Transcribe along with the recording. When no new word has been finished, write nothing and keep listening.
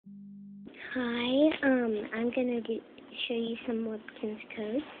Hi, I'm gonna show you some Webkinz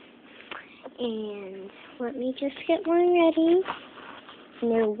codes, and let me just get one ready.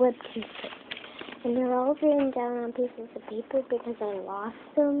 And they're Webkinz codes, and they're all written down on pieces of paper because I lost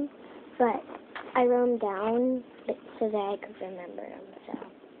them, but I wrote them down so that I could remember them.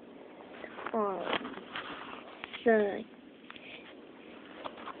 So, the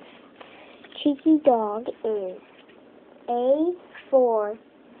cheeky dog is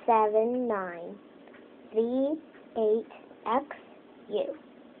A479 V8XU.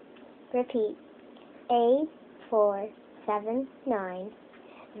 Repeat, A479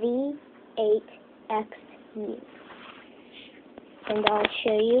 V8XU. And I'll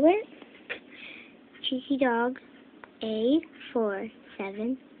show you it. Cheeky dog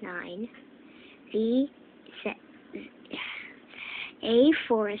A479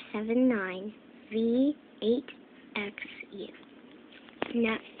 A479 V8XU. And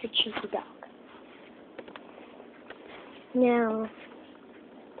that's the cheeky dog. Now,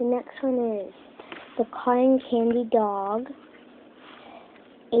 the next one is the cotton candy dog.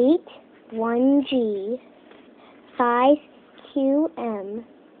 81G 5QM.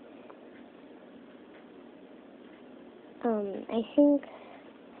 I think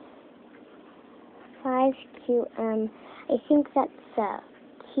 5QM. I think that's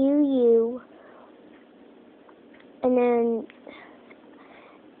QU, and then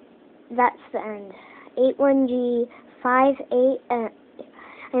that's the end. 81G 58M,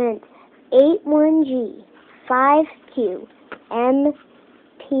 and 81G 5Q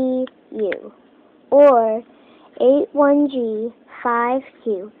MPU, or 81G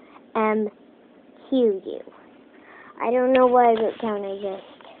 5Q MQU. I don't know what I wrote down. I just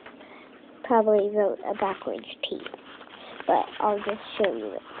probably wrote a backwards P, but I'll just show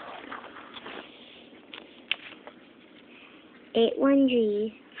you it.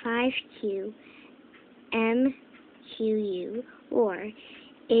 81G 5Q MQU, or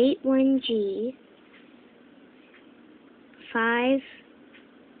 81G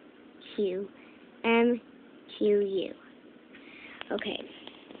 5Q MQU. Okay.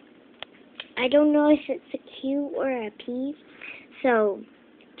 I don't know if it's a Q or a P, so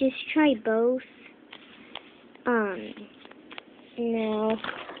just try both. Now,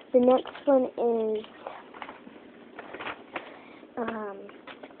 the next one is,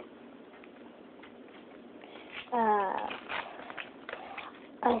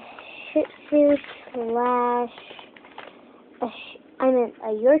 a Shih Tzu slash, a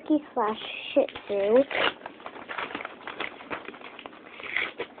Yorkie slash Shih Tzu.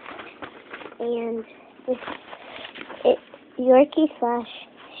 And it's Yorkie slash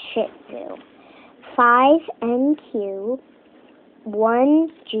Shih Tzu. 5NQ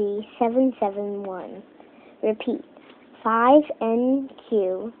 1G771. Repeat.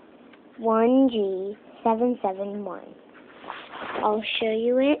 5NQ 1G771. I'll show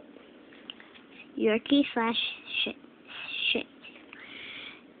you it. Yorkie slash Shih Tzu.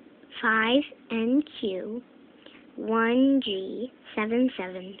 5NQ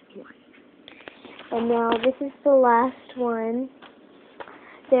 1G771. And now this is the last one.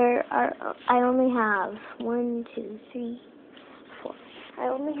 I only have 1, 2, 3, 4. I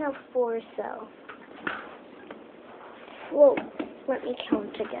only have 4, so. Whoa, let me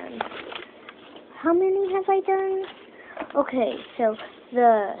count again. How many have I done? Okay, so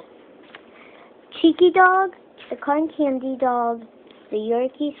the cheeky dog, the cotton candy dog, the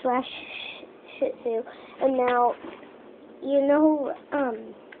Yorkie slash Shih Tzu, and now, you know,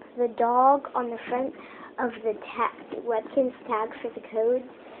 the dog on the front of the Webkinz tag for the codes,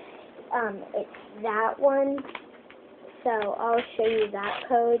 it's that one, so I'll show you that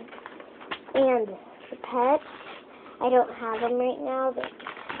code. And the pets, I don't have them right now,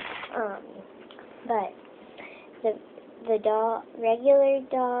 but the dog, regular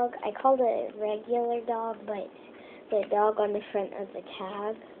dog, I called it a regular dog, but the dog on the front of the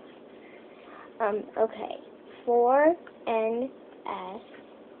tag. Okay, 4NS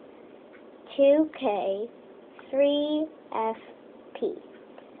 2K 3FP.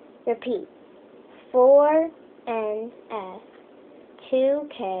 Repeat. 4NS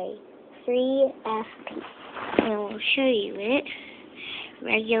 2K 3FP. And I'll show you it.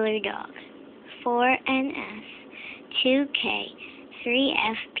 Regular dog. 4NS 2K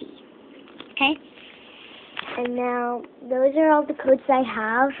 3FP. Okay? And now, those are all the codes I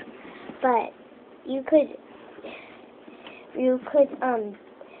have, but you could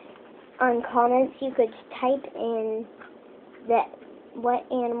on comments, you could type in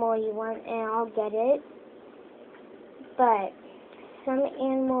what animal you want, and I'll get it. But some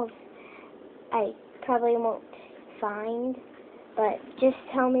animals I probably won't find, But just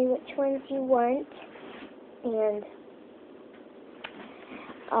tell me which ones you want, and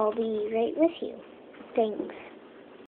I'll be right with you. Thanks.